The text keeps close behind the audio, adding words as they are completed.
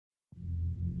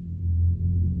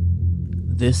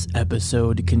This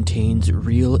episode contains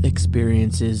real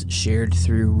experiences shared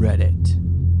through Reddit.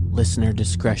 Listener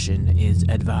discretion is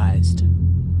advised.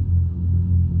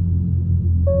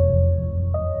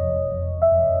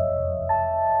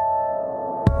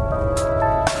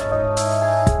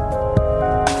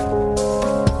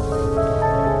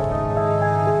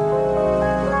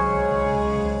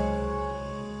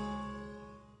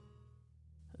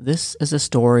 This is a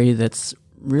story that's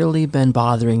really been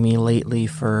bothering me lately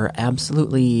for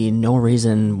absolutely no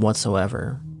reason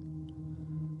whatsoever.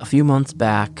 A few months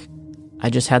back,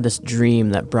 I just had this dream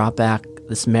that brought back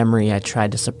this memory I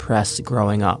tried to suppress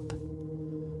growing up.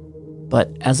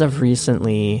 But as of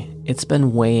recently, it's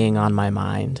been weighing on my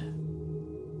mind.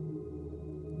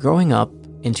 Growing up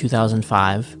in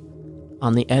 2005,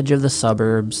 on the edge of the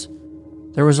suburbs,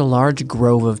 there was a large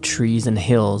grove of trees and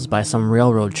hills by some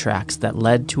railroad tracks that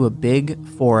led to a big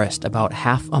forest about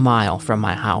half a mile from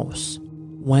my house.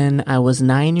 When I was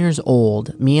 9 years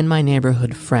old, me and my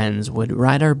neighborhood friends would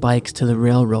ride our bikes to the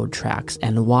railroad tracks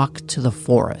and walk to the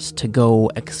forest to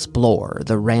go explore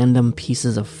the random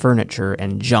pieces of furniture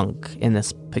and junk in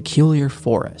this peculiar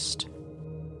forest.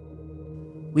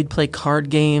 We'd play card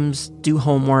games, do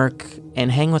homework,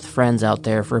 and hang with friends out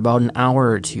there for about an hour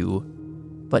or two,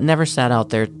 but never sat out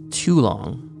there too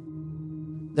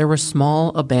long. There were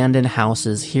small abandoned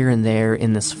houses here and there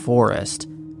in this forest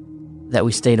that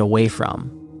we stayed away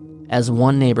from, as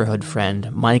one neighborhood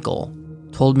friend, Michael,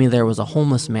 told me there was a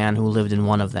homeless man who lived in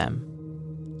one of them,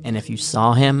 and if you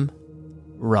saw him,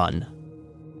 run.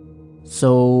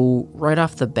 So, right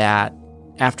off the bat,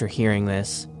 after hearing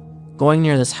this, going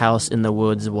near this house in the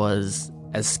woods was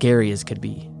as scary as could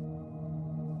be.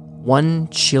 One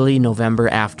chilly November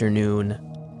afternoon,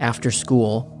 after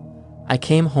school, I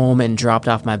came home and dropped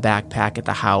off my backpack at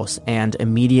the house and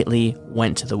immediately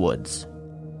went to the woods.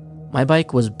 My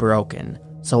bike was broken,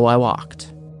 so I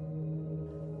walked.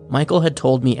 Michael had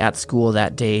told me at school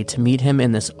that day to meet him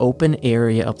in this open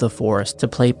area of the forest to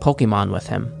play Pokemon with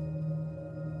him.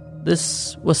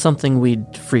 This was something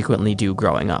we'd frequently do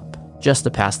growing up, just to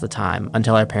pass the time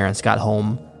until our parents got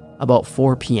home about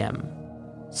 4 p.m.,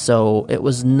 so it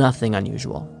was nothing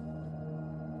unusual.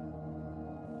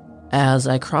 As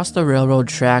I crossed the railroad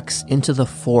tracks into the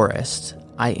forest,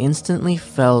 I instantly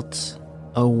felt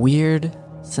a weird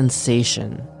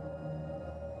sensation.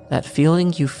 That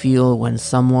feeling you feel when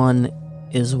someone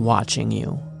is watching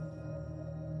you.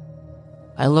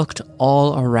 I looked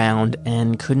all around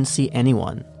and couldn't see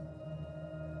anyone.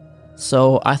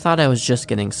 So I thought I was just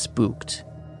getting spooked,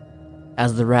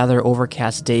 as the rather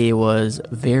overcast day was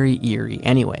very eerie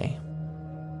anyway.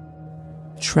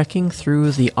 Trekking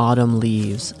through the autumn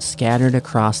leaves scattered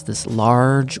across this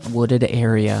large wooded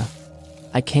area,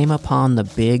 I came upon the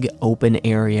big open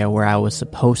area where I was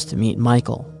supposed to meet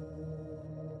Michael.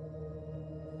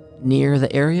 Near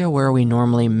the area where we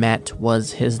normally met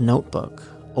was his notebook,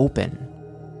 open.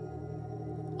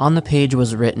 On the page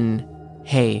was written,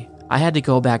 "Hey, I had to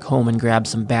go back home and grab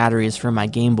some batteries for my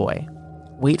Game Boy.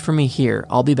 Wait for me here,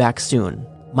 I'll be back soon.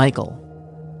 Michael."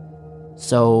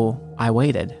 So I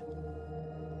waited.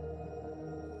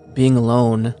 Being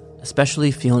alone,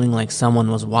 especially feeling like someone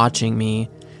was watching me,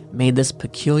 made this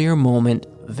peculiar moment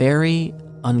very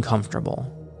uncomfortable.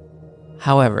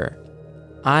 However,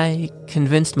 I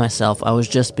convinced myself I was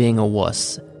just being a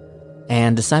wuss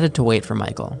and decided to wait for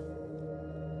Michael.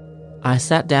 I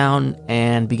sat down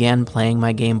and began playing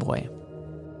my Game Boy.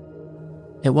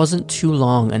 It wasn't too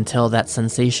long until that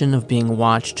sensation of being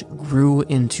watched grew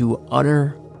into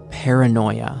utter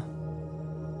paranoia.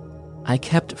 I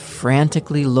kept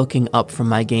frantically looking up from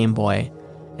my Game Boy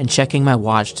and checking my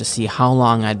watch to see how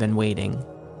long I'd been waiting.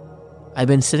 I'd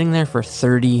been sitting there for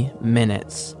 30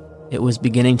 minutes. It was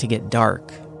beginning to get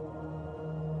dark.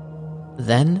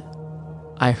 Then,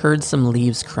 I heard some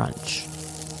leaves crunch.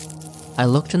 I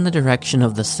looked in the direction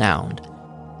of the sound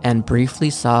and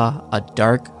briefly saw a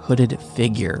dark hooded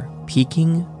figure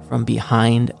peeking from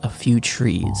behind a few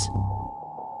trees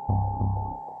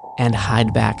and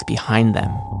hide back behind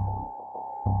them.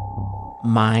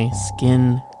 My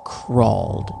skin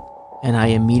crawled, and I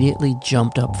immediately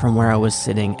jumped up from where I was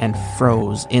sitting and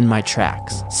froze in my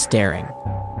tracks, staring.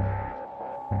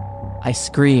 I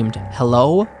screamed,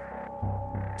 "Hello?"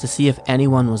 to see if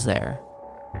anyone was there.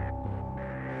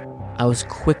 I was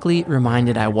quickly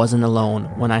reminded I wasn't alone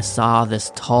when I saw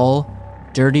this tall,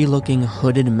 dirty-looking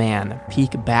hooded man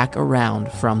peek back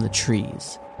around from the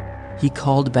trees. He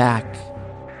called back,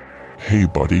 "Hey,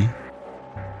 buddy."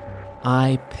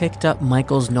 I picked up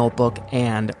Michael's notebook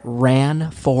and ran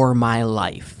for my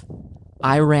life.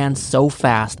 I ran so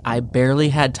fast I barely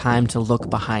had time to look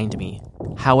behind me.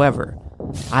 However,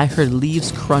 I heard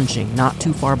leaves crunching not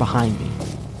too far behind me.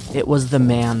 It was the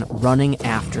man running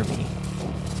after me.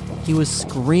 He was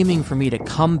screaming for me to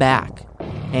come back,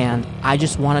 and I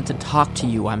just wanted to talk to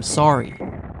you, I'm sorry.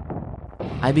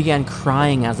 I began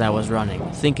crying as I was running,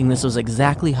 thinking this was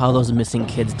exactly how those missing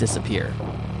kids disappear.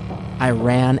 I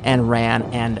ran and ran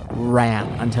and ran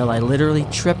until I literally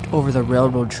tripped over the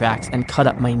railroad tracks and cut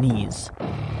up my knees.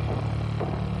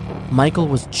 Michael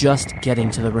was just getting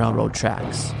to the railroad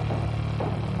tracks.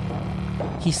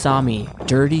 He saw me,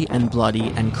 dirty and bloody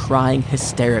and crying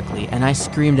hysterically, and I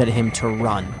screamed at him to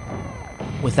run.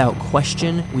 Without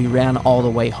question, we ran all the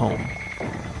way home.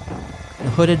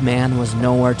 The hooded man was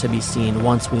nowhere to be seen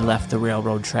once we left the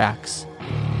railroad tracks.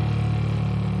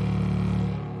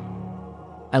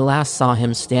 I last saw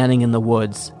him standing in the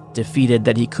woods, defeated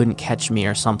that he couldn't catch me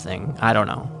or something, I don't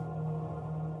know.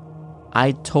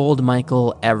 I told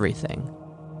Michael everything,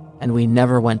 and we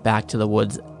never went back to the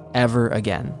woods ever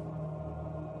again.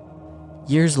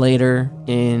 Years later,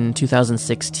 in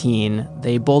 2016,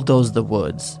 they bulldozed the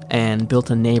woods and built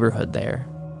a neighborhood there.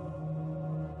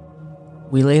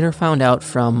 We later found out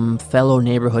from fellow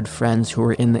neighborhood friends who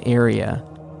were in the area,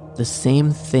 the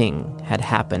same thing had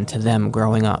happened to them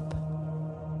growing up.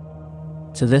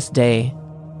 To this day,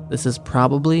 this is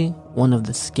probably one of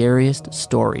the scariest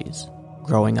stories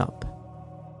growing up.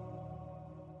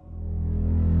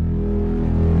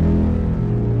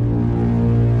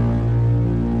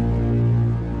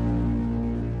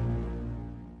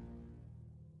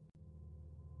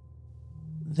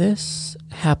 This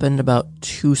happened about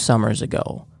 2 summers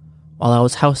ago, while I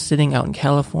was house sitting out in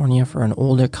California for an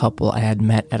older couple I had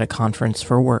met at a conference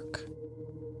for work.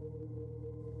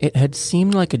 It had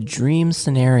seemed like a dream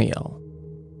scenario.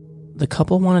 The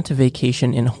couple wanted to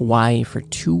vacation in Hawaii for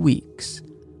 2 weeks,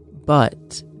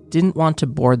 but didn't want to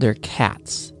board their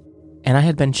cats, and I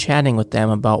had been chatting with them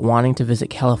about wanting to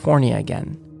visit California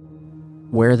again,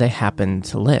 where they happened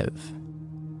to live,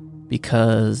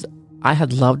 because I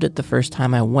had loved it the first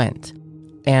time I went,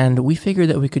 and we figured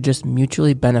that we could just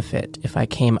mutually benefit if I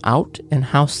came out and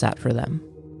house sat for them.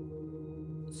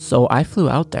 So I flew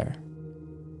out there,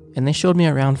 and they showed me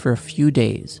around for a few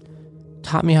days,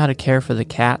 taught me how to care for the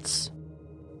cats,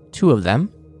 2 of them,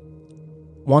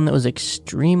 one that was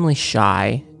extremely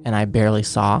shy and I barely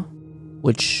saw,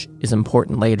 which is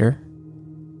important later,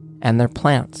 and their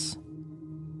plants.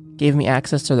 Gave me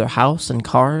access to their house and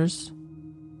cars.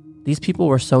 These people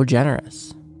were so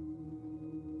generous.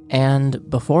 And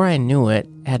before I knew it,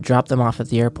 I had dropped them off at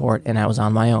the airport and I was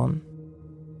on my own.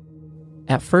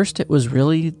 At first, it was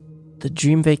really the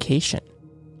dream vacation.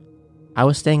 I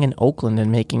was staying in Oakland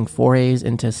and making forays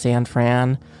into San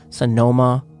Fran,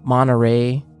 Sonoma,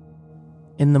 Monterey.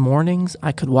 In the mornings,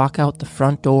 I could walk out the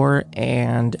front door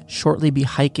and shortly be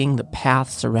hiking the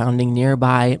paths surrounding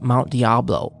nearby Mount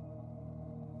Diablo.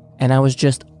 And I was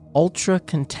just ultra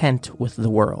content with the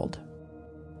world.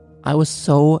 I was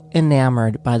so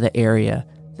enamored by the area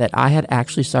that I had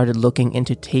actually started looking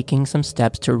into taking some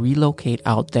steps to relocate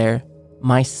out there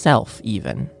myself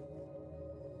even.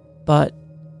 But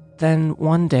then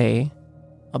one day,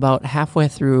 about halfway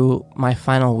through my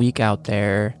final week out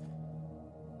there,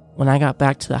 when I got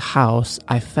back to the house,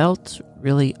 I felt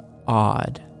really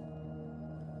odd.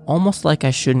 Almost like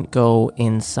I shouldn't go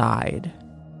inside.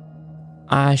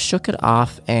 I shook it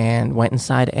off and went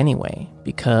inside anyway,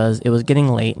 because it was getting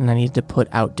late and I needed to put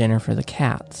out dinner for the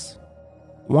cats.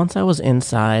 Once I was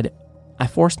inside, I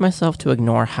forced myself to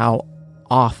ignore how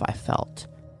off I felt,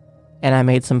 and I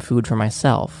made some food for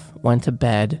myself, went to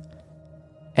bed,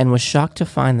 and was shocked to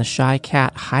find the shy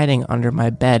cat hiding under my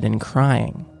bed and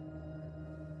crying.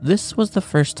 This was the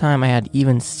first time I had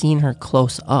even seen her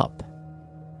close up.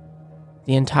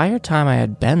 The entire time I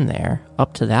had been there,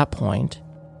 up to that point,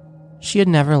 she had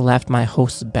never left my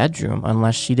host's bedroom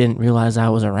unless she didn't realize I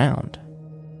was around.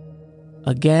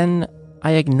 Again,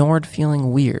 I ignored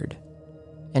feeling weird,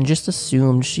 and just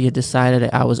assumed she had decided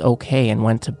I was okay and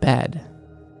went to bed.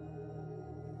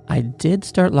 I did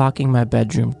start locking my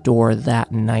bedroom door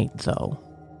that night, though.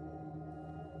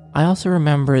 I also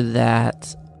remember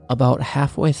that about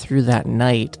halfway through that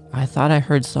night, I thought I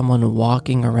heard someone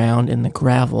walking around in the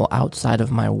gravel outside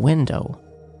of my window.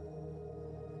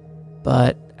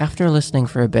 But after listening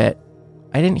for a bit,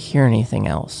 I didn't hear anything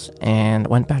else and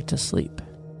went back to sleep.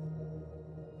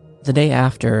 The day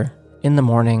after, in the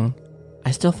morning,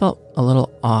 I still felt a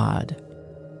little odd,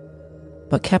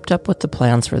 but kept up with the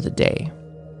plans for the day.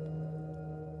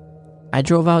 I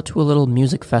drove out to a little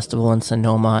music festival in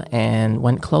Sonoma and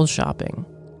went clothes shopping.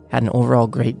 Had an overall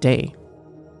great day.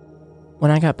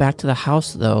 When I got back to the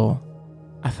house, though,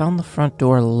 I found the front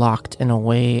door locked in a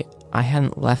way I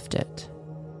hadn't left it.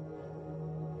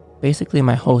 Basically,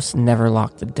 my host never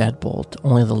locked the deadbolt,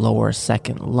 only the lower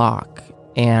second lock,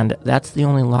 and that's the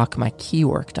only lock my key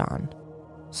worked on.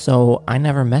 So I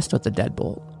never messed with the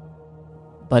deadbolt.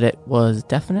 But it was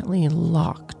definitely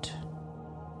locked.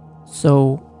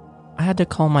 So I had to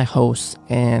call my hosts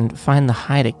and find the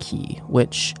hide key,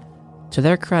 which, to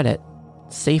their credit,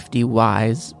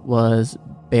 safety-wise, was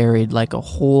buried like a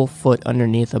whole foot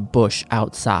underneath a bush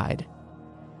outside,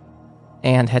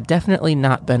 and had definitely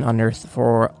not been unearthed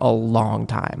for a long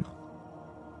time.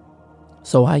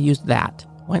 So I used that,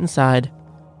 went inside,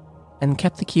 and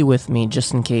kept the key with me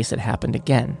just in case it happened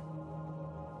again.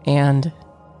 And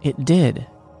it did.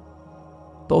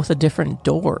 Both a different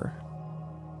door.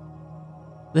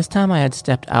 This time I had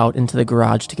stepped out into the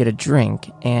garage to get a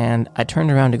drink, and I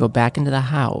turned around to go back into the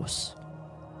house.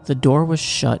 The door was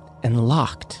shut and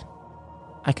locked.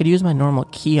 I could use my normal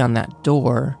key on that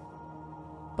door,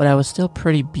 but I was still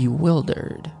pretty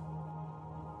bewildered.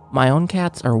 My own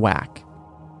cats are whack,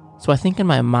 so I think in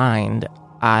my mind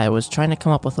I was trying to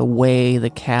come up with a way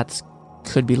the cats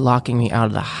could be locking me out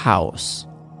of the house,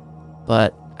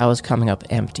 but I was coming up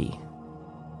empty.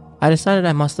 I decided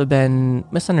I must have been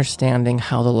misunderstanding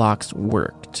how the locks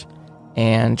worked,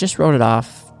 and just wrote it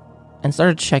off and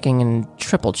started checking and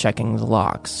triple checking the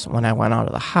locks when I went out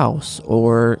of the house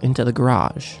or into the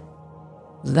garage.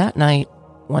 That night,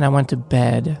 when I went to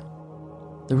bed,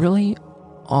 the really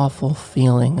awful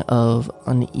feeling of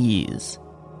unease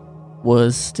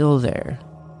was still there,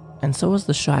 and so was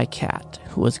the shy cat,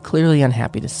 who was clearly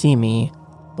unhappy to see me,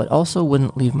 but also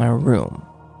wouldn't leave my room.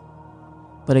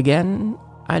 But again,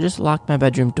 I just locked my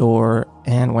bedroom door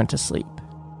and went to sleep.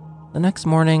 The next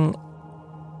morning,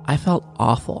 I felt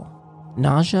awful.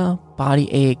 Nausea,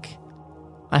 body ache.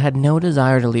 I had no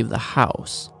desire to leave the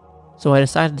house, so I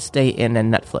decided to stay in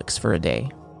and Netflix for a day.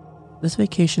 This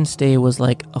vacation stay was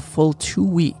like a full 2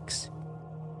 weeks,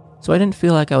 so I didn't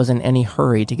feel like I was in any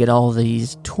hurry to get all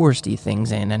these touristy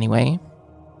things in anyway.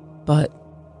 But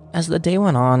as the day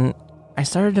went on, I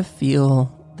started to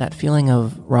feel that feeling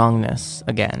of wrongness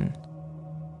again,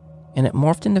 and it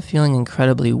morphed into feeling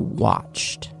incredibly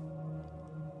watched.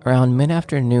 Around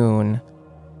mid-afternoon,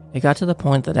 it got to the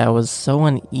point that I was so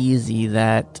uneasy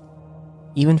that,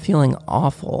 even feeling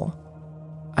awful,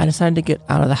 I decided to get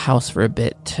out of the house for a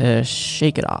bit to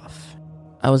shake it off.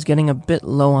 I was getting a bit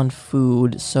low on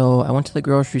food, so I went to the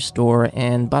grocery store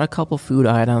and bought a couple food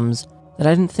items that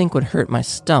I didn't think would hurt my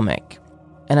stomach.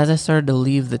 And as I started to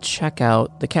leave the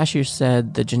checkout, the cashier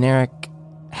said the generic,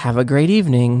 "Have a great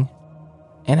evening,"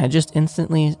 and I just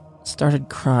instantly started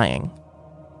crying,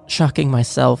 shocking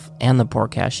myself and the poor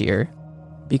cashier,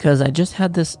 because I just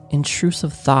had this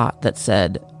intrusive thought that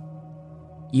said,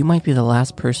 "You might be the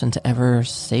last person to ever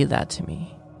say that to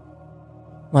me."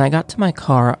 When I got to my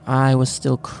car, I was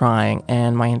still crying,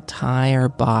 and my entire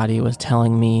body was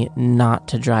telling me not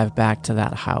to drive back to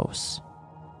that house.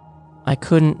 I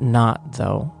couldn't not,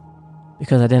 though,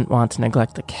 because I didn't want to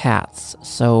neglect the cats,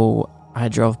 so I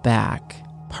drove back,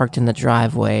 parked in the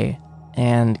driveway,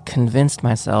 and convinced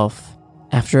myself,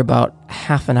 after about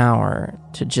half an hour,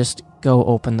 to just go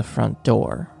open the front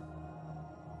door.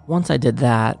 Once I did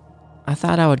that, I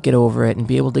thought I would get over it and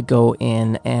be able to go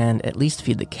in and at least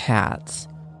feed the cats.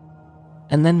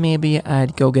 And then maybe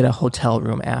I'd go get a hotel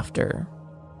room after.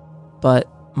 But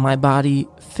my body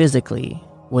physically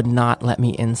would not let me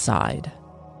inside.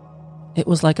 It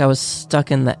was like I was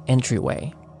stuck in the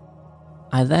entryway.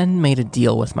 I then made a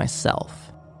deal with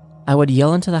myself. I would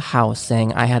yell into the house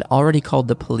saying I had already called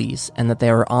the police and that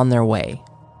they were on their way.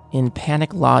 In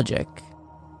panic logic,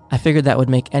 I figured that would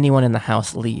make anyone in the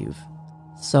house leave.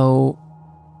 So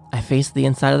I faced the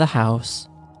inside of the house,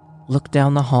 looked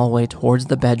down the hallway towards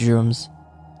the bedrooms,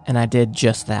 and I did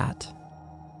just that.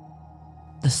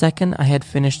 The second I had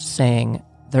finished saying,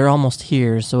 "They're almost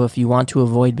here, so if you want to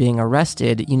avoid being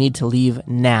arrested, you need to leave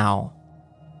now,"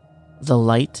 the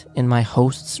light in my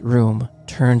host's room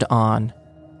turned on,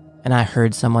 and I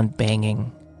heard someone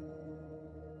banging.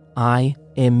 I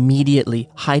immediately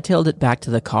hightailed it back to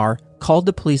the car, called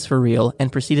the police for real,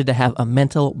 and proceeded to have a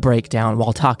mental breakdown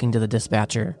while talking to the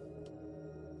dispatcher.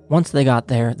 Once they got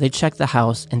there, they checked the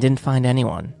house and didn't find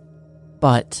anyone.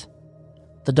 But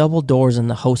the double doors in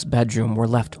the host's bedroom were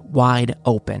left wide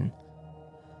open.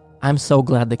 I'm so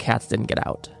glad the cats didn't get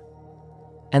out.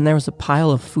 And there was a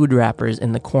pile of food wrappers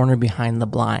in the corner behind the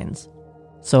blinds.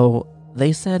 So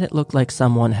they said it looked like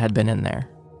someone had been in there.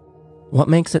 What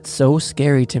makes it so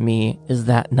scary to me is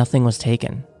that nothing was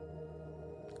taken.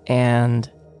 And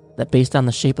that based on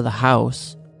the shape of the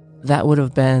house, that would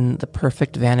have been the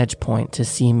perfect vantage point to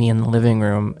see me in the living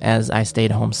room as I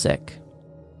stayed home sick.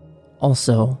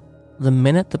 Also, the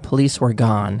minute the police were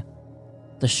gone,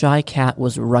 The shy cat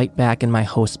was right back in my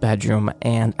host's bedroom,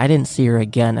 and I didn't see her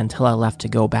again until I left to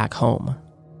go back home.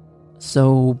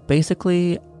 So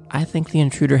basically, I think the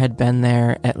intruder had been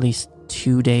there at least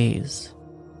 2 days,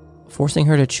 forcing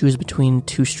her to choose between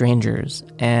two strangers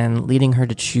and leading her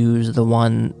to choose the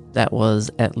one that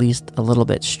was at least a little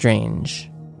bit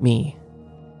strange, me.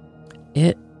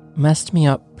 It messed me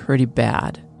up pretty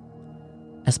bad,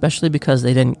 especially because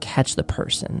they didn't catch the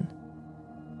person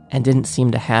and didn't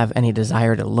seem to have any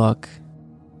desire to look,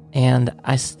 and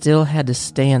I still had to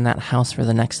stay in that house for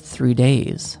the next 3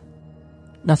 days.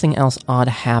 Nothing else odd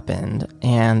happened,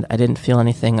 and I didn't feel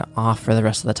anything off for the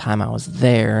rest of the time I was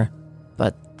there,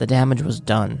 but the damage was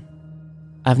done.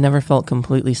 I've never felt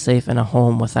completely safe in a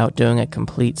home without doing a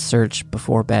complete search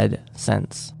before bed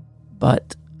since,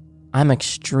 but I'm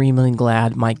extremely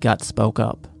glad my gut spoke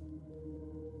up.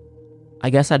 I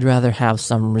guess I'd rather have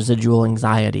some residual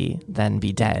anxiety than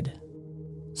be dead.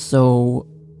 So,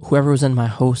 whoever was in my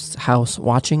host's house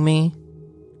watching me,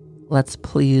 let's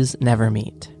please never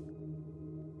meet.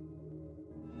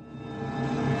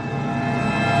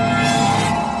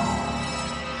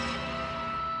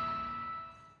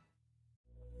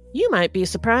 You might be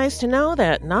surprised to know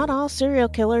that not all serial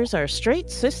killers are straight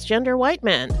cisgender white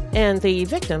men, and the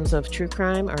victims of true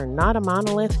crime are not a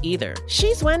monolith either.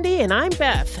 She's Wendy and I'm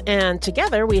Beth, and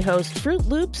together we host Fruit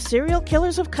Loops Serial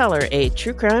Killers of Color, a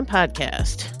true crime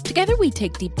podcast. Together we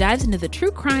take deep dives into the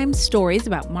true crime stories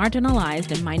about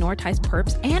marginalized and minoritized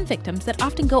perps and victims that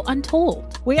often go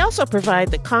untold. We also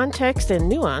provide the context and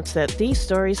nuance that these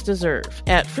stories deserve.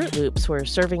 At Fruit Loops, we're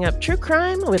serving up true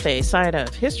crime with a side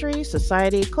of history,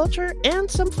 society, culture,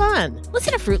 and some fun.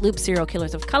 Listen to Fruit Loops Serial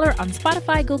Killers of Color on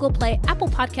Spotify, Google Play, Apple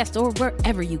Podcasts, or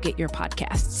wherever you get your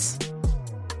podcasts.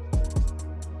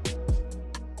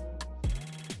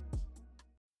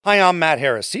 Hi, I'm Matt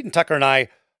Harris. Seton Tucker and I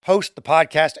host the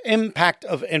podcast Impact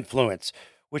of Influence,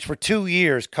 which for 2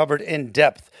 years covered in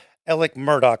depth Alec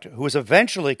Murdaugh, who was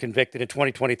eventually convicted in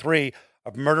 2023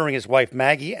 of murdering his wife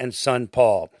Maggie and son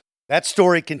Paul. That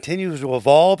story continues to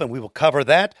evolve, and we will cover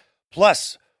that.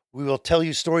 Plus, we will tell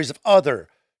you stories of other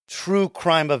true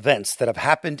crime events that have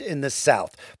happened in the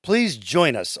South. Please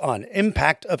join us on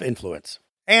Impact of Influence.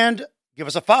 And give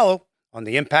us a follow on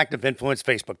the Impact of Influence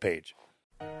Facebook page.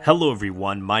 Hello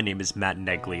everyone, my name is Matt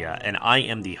Neglia, and I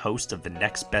am the host of the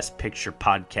Next Best Picture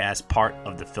podcast, part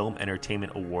of the Film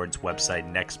Entertainment Awards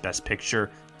website,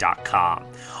 nextbestpicture.com.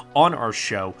 On our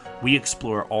show, we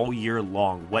explore all year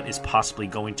long what is possibly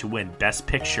going to win Best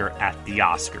Picture at the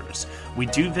Oscars. We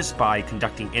do this by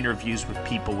conducting interviews with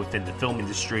people within the film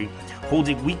industry,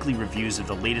 holding weekly reviews of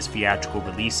the latest theatrical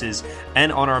releases,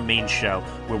 and on our main show,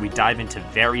 where we dive into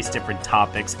various different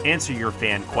topics, answer your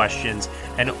fan questions,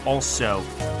 and also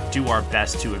do our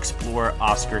best to explore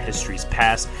Oscar history's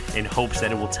past in hopes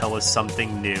that it will tell us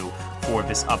something new for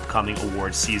this upcoming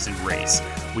award season race.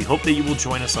 We hope that you will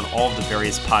join us on all of the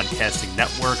various podcasting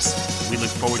networks. We look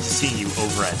forward to seeing you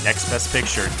over at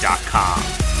nextbestpicture.com.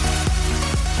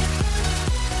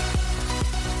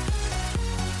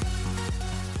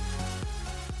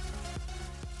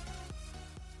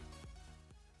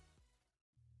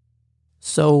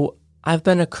 So, I've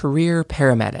been a career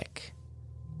paramedic,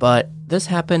 but this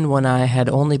happened when I had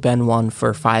only been one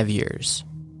for 5 years.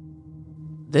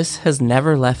 This has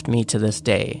never left me to this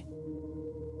day,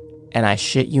 and I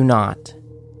shit you not,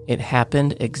 it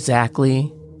happened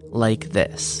exactly like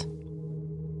this.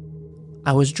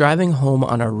 I was driving home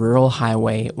on a rural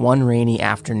highway one rainy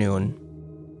afternoon.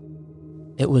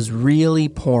 It was really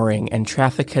pouring and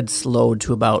traffic had slowed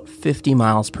to about 50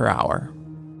 miles per hour.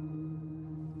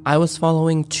 I was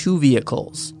following two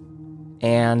vehicles,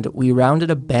 and we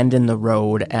rounded a bend in the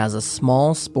road as a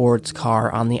small sports car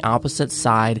on the opposite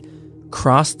side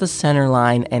crossed the center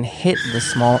line and hit the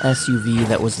small SUV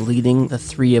that was leading the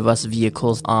three of us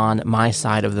vehicles on my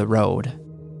side of the road.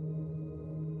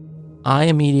 I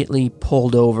immediately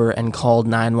pulled over and called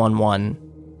 911.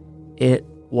 It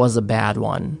was a bad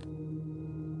one.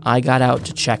 I got out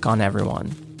to check on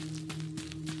everyone.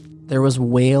 There was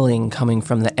wailing coming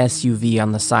from the SUV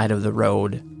on the side of the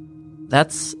road.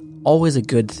 That's always a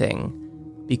good thing,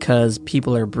 because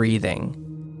people are breathing.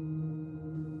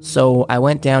 So I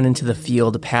went down into the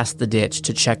field past the ditch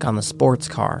to check on the sports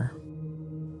car.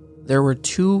 There were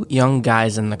two young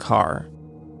guys in the car.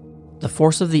 The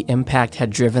force of the impact had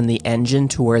driven the engine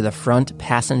to where the front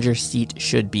passenger seat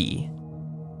should be.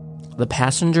 The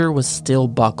passenger was still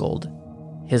buckled,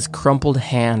 his crumpled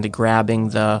hand grabbing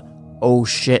the "oh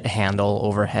shit" handle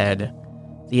overhead,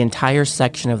 the entire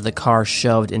section of the car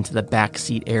shoved into the back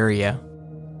seat area.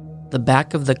 The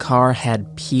back of the car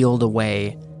had peeled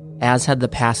away, as had the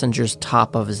passenger's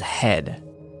top of his head.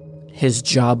 His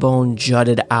jawbone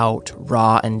jutted out,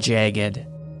 raw and jagged.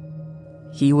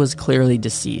 He was clearly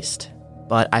deceased,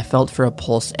 but I felt for a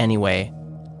pulse anyway,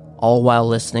 all while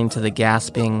listening to the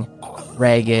gasping,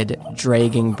 ragged,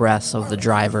 dragging breaths of the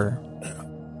driver.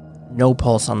 No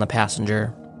pulse on the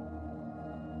passenger.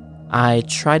 I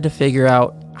tried to figure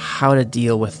out how to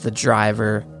deal with the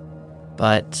driver,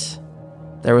 but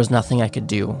there was nothing I could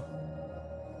do.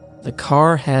 The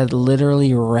car had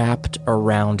literally wrapped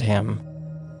around him,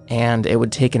 and it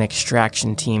would take an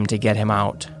extraction team to get him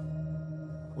out.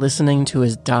 Listening to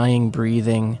his dying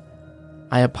breathing,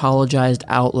 I apologized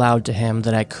out loud to him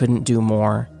that I couldn't do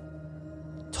more.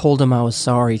 Told him I was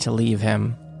sorry to leave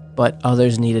him, but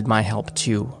others needed my help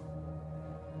too.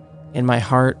 In my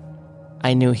heart,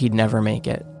 I knew he'd never make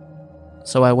it,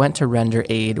 so I went to render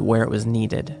aid where it was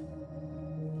needed.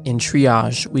 In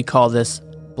triage, we call this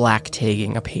black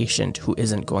tagging a patient who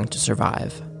isn't going to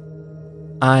survive.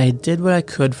 I did what I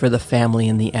could for the family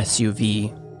in the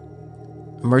SUV.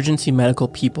 Emergency medical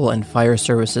people and fire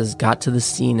services got to the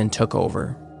scene and took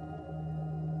over.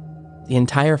 The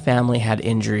entire family had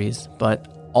injuries, but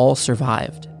all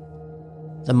survived.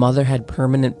 The mother had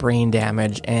permanent brain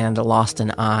damage and lost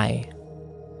an eye.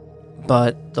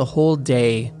 But the whole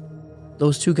day,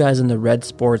 those two guys in the red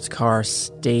sports car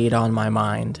stayed on my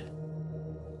mind.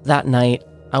 That night,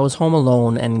 I was home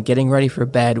alone and getting ready for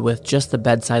bed with just the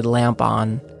bedside lamp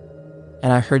on,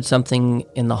 and I heard something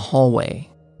in the hallway.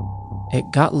 It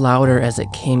got louder as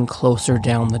it came closer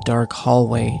down the dark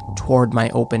hallway toward my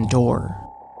open door.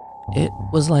 It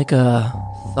was like a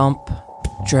thump,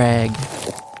 drag,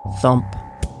 thump,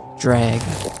 drag.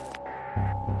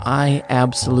 I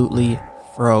absolutely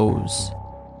froze.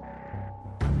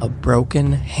 A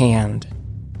broken hand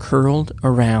curled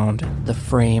around the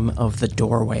frame of the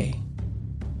doorway.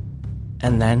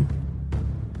 And then,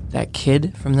 that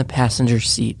kid from the passenger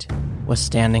seat was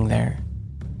standing there,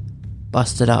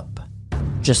 busted up,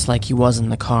 just like he was in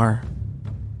the car.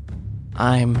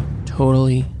 I'm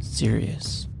totally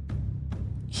serious.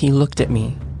 He looked at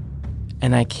me,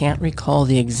 and I can't recall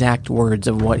the exact words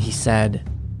of what he said,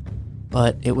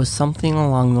 but it was something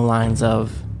along the lines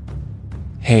of,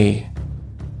 "Hey,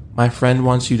 my friend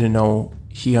wants you to know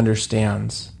he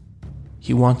understands.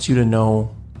 He wants you to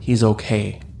know he's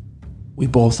okay. We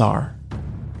both are.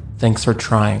 Thanks for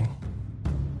trying."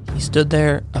 He stood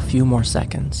there a few more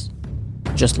seconds,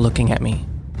 just looking at me.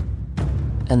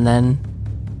 And then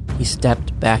he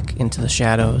stepped back into the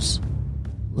shadows,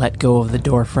 let go of the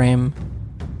door frame,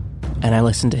 and I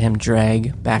listened to him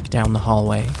drag back down the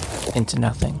hallway into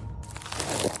nothing.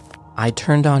 I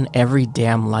turned on every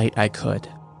damn light I could.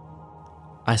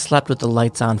 I slept with the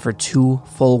lights on for 2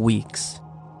 full weeks.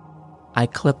 I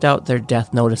clipped out their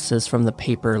death notices from the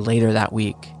paper later that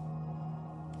week.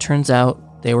 Turns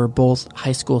out they were both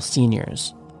high school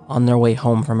seniors on their way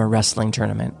home from a wrestling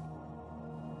tournament.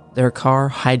 Their car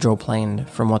hydroplaned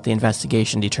from what the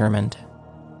investigation determined.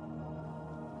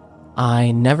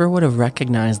 I never would have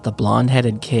recognized the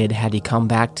blonde-headed kid had he come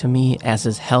back to me as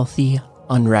his healthy,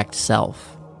 unwrecked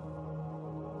self.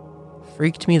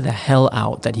 Freaked me the hell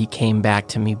out that he came back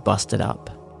to me busted up.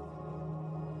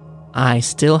 I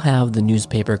still have the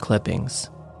newspaper clippings.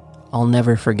 I'll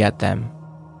never forget them,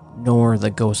 nor the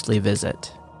ghostly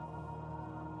visit.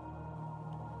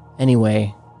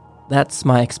 Anyway, that's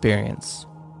my experience.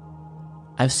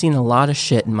 I've seen a lot of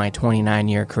shit in my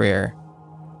 29-year career,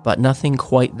 but nothing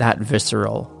quite that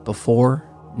visceral before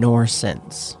nor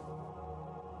since.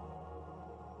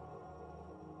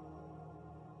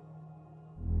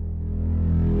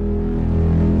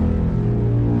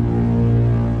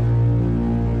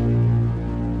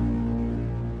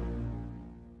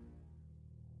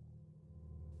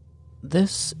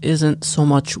 This isn't so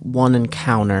much one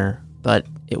encounter, but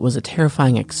it was a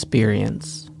terrifying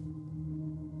experience.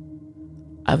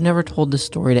 I've never told this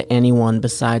story to anyone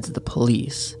besides the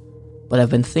police, but I've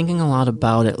been thinking a lot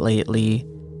about it lately,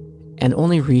 and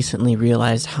only recently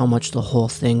realized how much the whole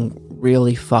thing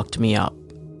really fucked me up.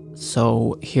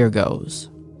 So here goes.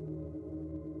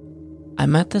 I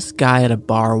met this guy at a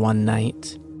bar one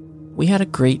night. We had a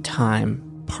great time,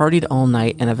 partied all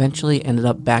night, and eventually ended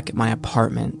up back at my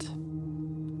apartment.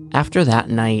 After that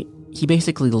night, he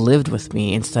basically lived with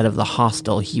me instead of the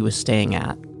hostel he was staying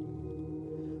at.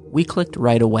 We clicked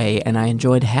right away, and I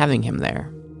enjoyed having him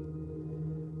there.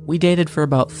 We dated for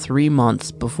about 3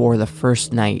 months before the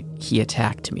first night he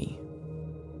attacked me.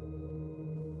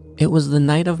 It was the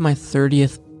night of my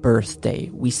 30th birthday.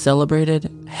 We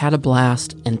celebrated, had a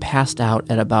blast, and passed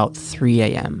out at about 3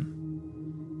 a.m.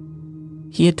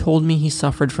 He had told me he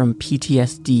suffered from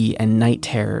PTSD and night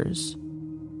terrors.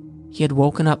 He had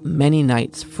woken up many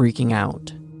nights freaking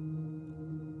out.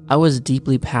 I was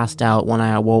deeply passed out when I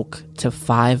awoke to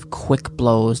 5 quick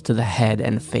blows to the head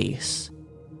and face.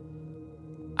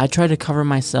 I tried to cover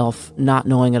myself, not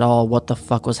knowing at all what the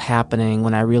fuck was happening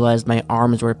when I realized my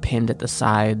arms were pinned at the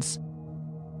sides.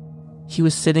 He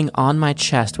was sitting on my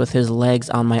chest with his legs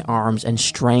on my arms and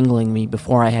strangling me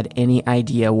before I had any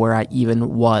idea where I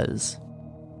even was.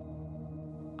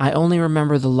 I only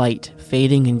remember the light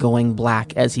fading and going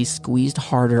black as he squeezed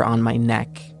harder on my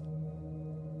neck.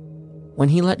 When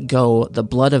he let go, the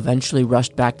blood eventually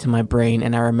rushed back to my brain,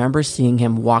 and I remember seeing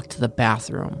him walk to the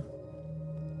bathroom.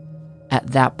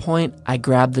 At that point, I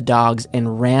grabbed the dogs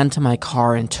and ran to my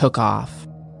car and took off.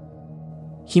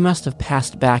 He must have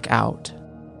passed back out.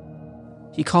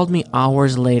 He called me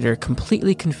hours later,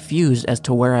 completely confused as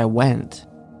to where I went.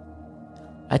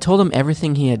 I told him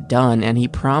everything he had done, and he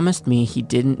promised me he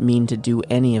didn't mean to do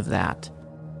any of that.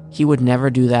 He would never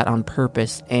do that on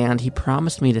purpose, and he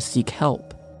promised me to seek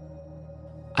help.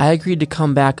 I agreed to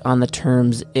come back on the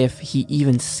terms if he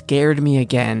even scared me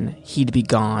again, he'd be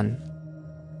gone.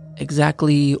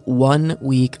 Exactly 1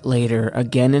 week later,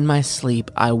 again in my sleep,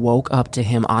 I woke up to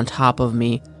him on top of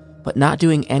me, but not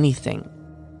doing anything.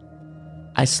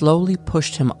 I slowly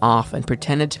pushed him off and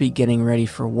pretended to be getting ready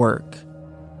for work.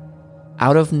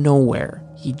 Out of nowhere,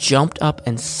 he jumped up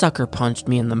and sucker punched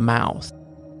me in the mouth.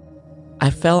 I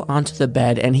fell onto the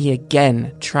bed and he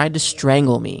again tried to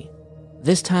strangle me.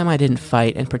 This time I didn't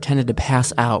fight and pretended to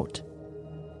pass out.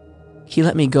 He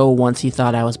let me go once he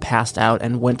thought I was passed out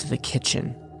and went to the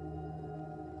kitchen.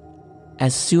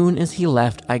 As soon as he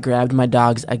left, I grabbed my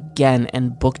dogs again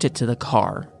and booked it to the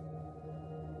car.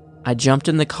 I jumped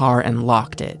in the car and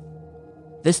locked it.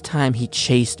 This time he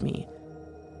chased me.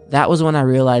 That was when I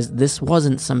realized this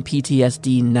wasn't some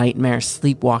PTSD nightmare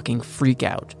sleepwalking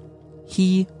freakout.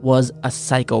 He was a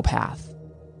psychopath.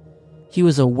 He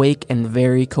was awake and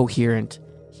very coherent.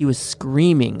 He was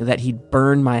screaming that he'd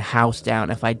burn my house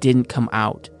down if I didn't come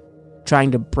out,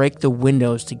 trying to break the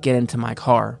windows to get into my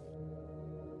car.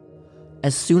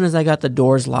 As soon as I got the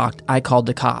doors locked, I called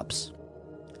the cops.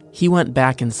 He went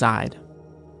back inside.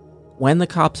 When the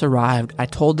cops arrived, I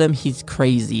told them he's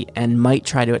crazy and might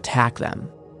try to attack them.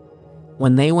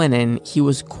 When they went in, he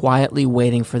was quietly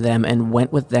waiting for them and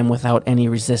went with them without any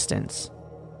resistance.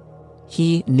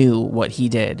 He knew what he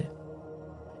did.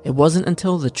 It wasn't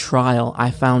until the trial I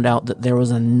found out that there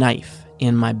was a knife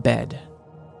in my bed.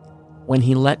 When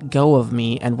he let go of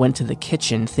me and went to the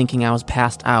kitchen thinking I was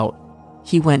passed out,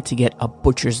 he went to get a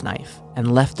butcher's knife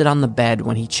and left it on the bed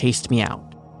when he chased me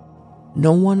out.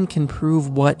 No one can prove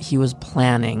what he was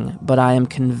planning, but I am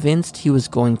convinced he was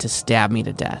going to stab me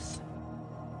to death.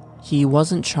 He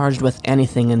wasn't charged with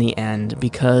anything in the end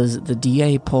because the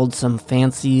DA pulled some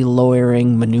fancy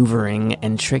lawyering maneuvering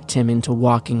and tricked him into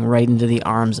walking right into the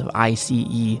arms of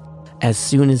ICE as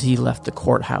soon as he left the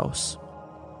courthouse.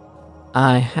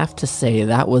 I have to say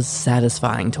that was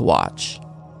satisfying to watch.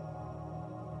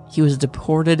 He was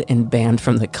deported and banned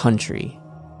from the country.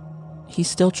 He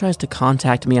still tries to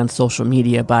contact me on social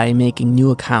media by making new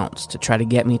accounts to try to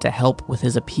get me to help with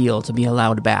his appeal to be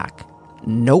allowed back.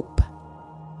 Nope.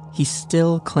 He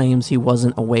still claims he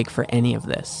wasn't awake for any of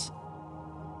this.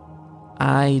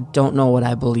 I don't know what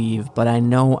I believe, but I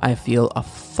know I feel a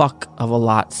fuck of a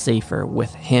lot safer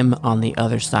with him on the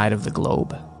other side of the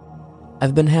globe.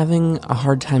 I've been having a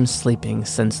hard time sleeping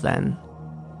since then.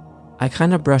 I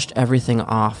kind of brushed everything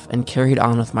off and carried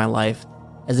on with my life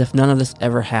as if none of this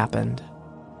ever happened.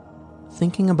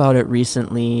 Thinking about it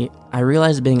recently, I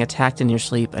realized being attacked in your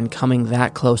sleep and coming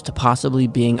that close to possibly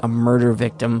being a murder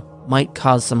victim might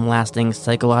cause some lasting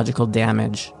psychological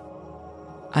damage.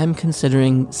 I'm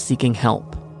considering seeking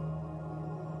help.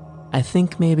 I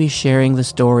think maybe sharing the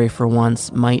story for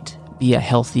once might be a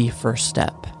healthy first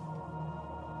step.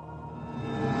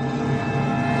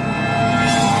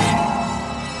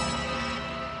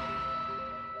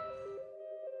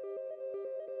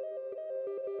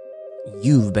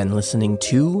 You've been listening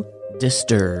to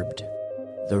Disturbed.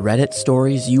 The Reddit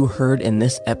stories you heard in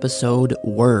this episode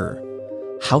were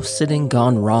House Sitting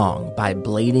Gone Wrong by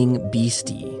Blading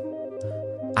Beastie,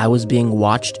 I Was Being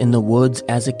Watched in the Woods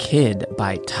as a Kid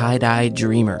by Tie-Dye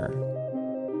Dreamer,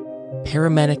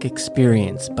 Paramedic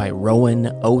Experience by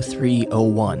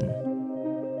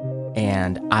Rowan0301,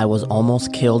 and I Was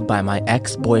Almost Killed by My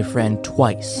Ex-Boyfriend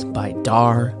Twice by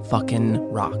Dar Fucking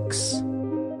Rocks.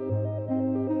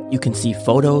 You can see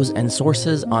photos and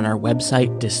sources on our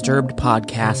website,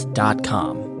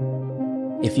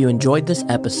 disturbedpodcast.com. If you enjoyed this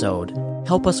episode,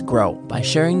 help us grow by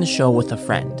sharing the show with a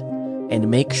friend, and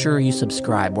make sure you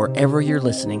subscribe wherever you're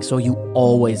listening so you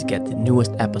always get the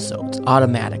newest episodes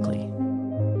automatically.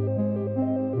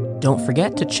 Don't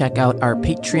forget to check out our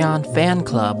Patreon fan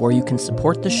club where you can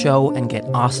support the show and get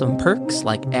awesome perks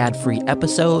like ad-free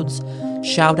episodes,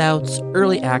 shout-outs,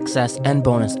 early access, and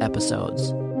bonus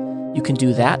episodes. You can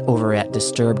do that over at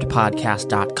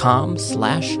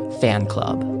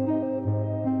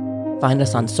disturbedpodcast.com/fanclub. Find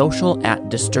us on social at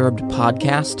Disturbed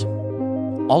Podcast.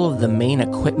 All of the main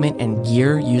equipment and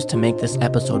gear used to make this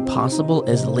episode possible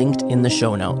is linked in the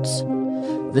show notes.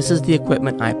 This is the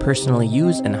equipment I personally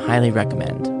use and highly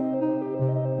recommend.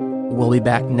 We'll be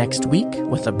back next week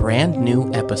with a brand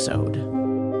new episode.